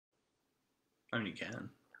I mean, you can.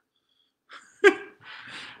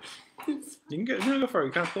 You can go for it.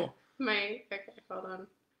 You're kind of cool. Okay, hold on.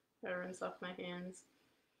 Gotta rinse off my hands.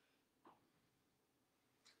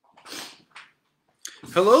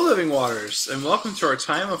 Hello, Living Waters, and welcome to our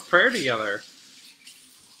time of prayer together.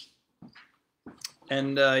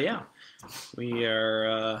 And yeah, we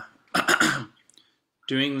are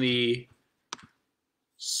doing the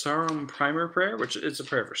Sarum primer prayer, which is a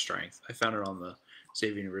prayer for strength. I found it on the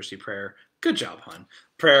Xavier University prayer. Good job, hon.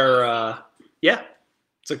 Prayer, yeah,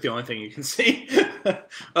 it's like the only thing you can see.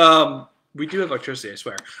 We do have electricity, I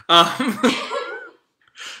swear.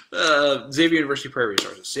 Xavier University prayer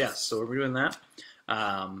resources. Yes, so we're doing that.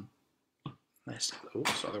 Nice to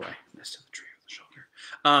oops, other way. Nice to the tree of the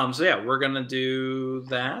shoulder. So yeah, we're gonna do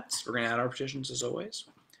that. We're gonna add our petitions as always,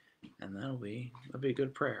 and that'll be a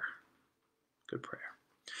good prayer. Good prayer.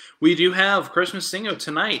 We do have Christmas Singo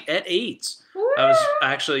tonight at 8. I was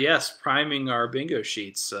actually priming our bingo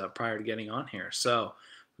sheets prior to getting on here, so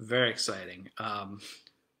very exciting.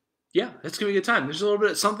 Yeah, it's gonna be a good time. There's a little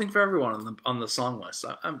bit of something for everyone on the song list.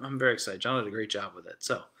 I'm very excited. John did a great job with it.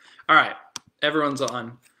 So, all right, everyone's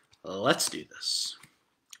on. Let's do this.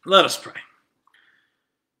 Let us pray.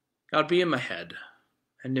 God, be in my head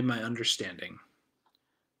and in my understanding.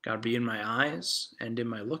 God, be in my eyes and in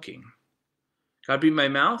my looking. God, be in my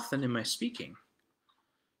mouth and in my speaking.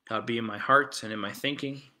 God, be in my heart and in my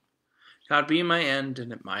thinking. God, be in my end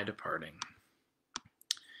and at my departing.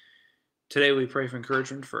 Today we pray for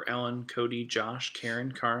encouragement for Ellen, Cody, Josh,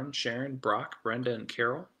 Karen, Karen, Sharon, Brock, Brenda, and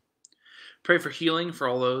Carol. Pray for healing for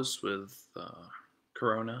all those with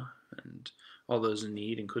Corona and all those in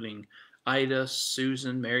need, including Ida,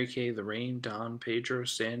 Susan, Mary Kay, Lorraine, Don, Pedro,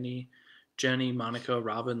 Sandy, Jenny, Monica,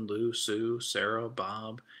 Robin, Lou, Sue, Sarah,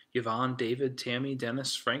 Bob, Yvonne, David, Tammy,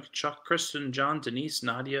 Dennis, Frank, Chuck, Kristen, John, Denise,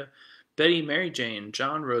 Nadia, Betty, Mary Jane,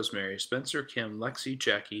 John, Rosemary, Spencer, Kim, Lexi,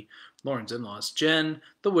 Jackie, Lauren's in-laws, Jen,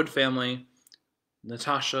 the Wood family,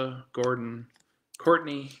 Natasha, Gordon,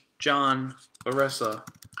 Courtney, John, Larissa,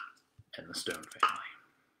 and the Stone family.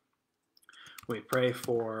 We pray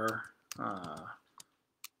for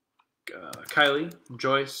Kylie,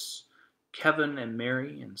 Joyce, Kevin, and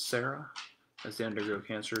Mary, and Sarah as they undergo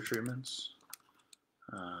cancer treatments.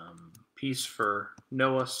 Peace for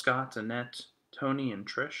Noah, Scott, Annette, Tony, and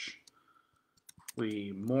Trish.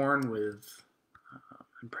 We mourn with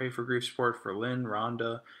and pray for grief support for Lynn,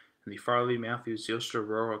 Rhonda, and the Farley, Matthews, Yoster,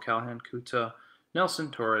 Aurora, Callahan, Kuta,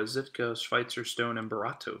 Nelson, Torres, Zitka, Schweitzer, Stone, and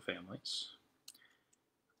Barato families.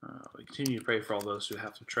 We continue to pray for all those who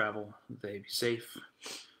have to travel, that they be safe.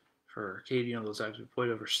 For Katie and all those active deployed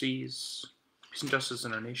overseas, peace and justice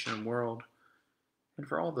in our nation and world, and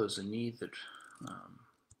for all those in need that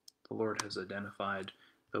the Lord has identified,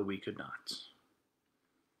 though we could not.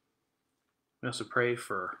 We also pray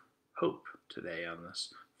for hope today on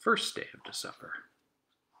this first day of December.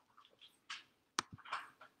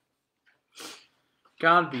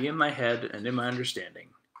 God, be in my head and in my understanding.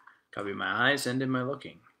 God, be in my eyes and in my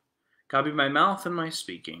looking. God, be in my mouth and my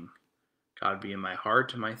speaking. God, be in my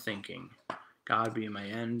heart and my thinking. God, be in my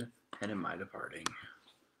end and in my departing.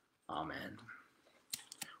 Amen.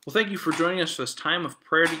 Well, thank you for joining us for this time of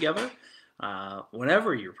prayer together.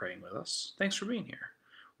 Whenever you're praying with us, thanks for being here.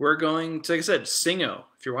 We're going to, like I said, Singo.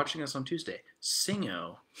 If you're watching us on Tuesday,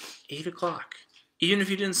 Singo, 8 o'clock. Even if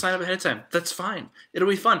you didn't sign up ahead of time, that's fine. It'll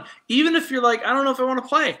be fun. Even if you're like, I don't know if I want to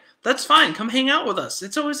play, that's fine. Come hang out with us.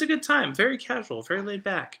 It's always a good time. Very casual, very laid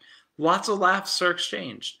back. Lots of laughs are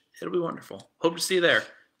exchanged. It'll be wonderful. Hope to see you there.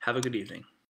 Have a good evening.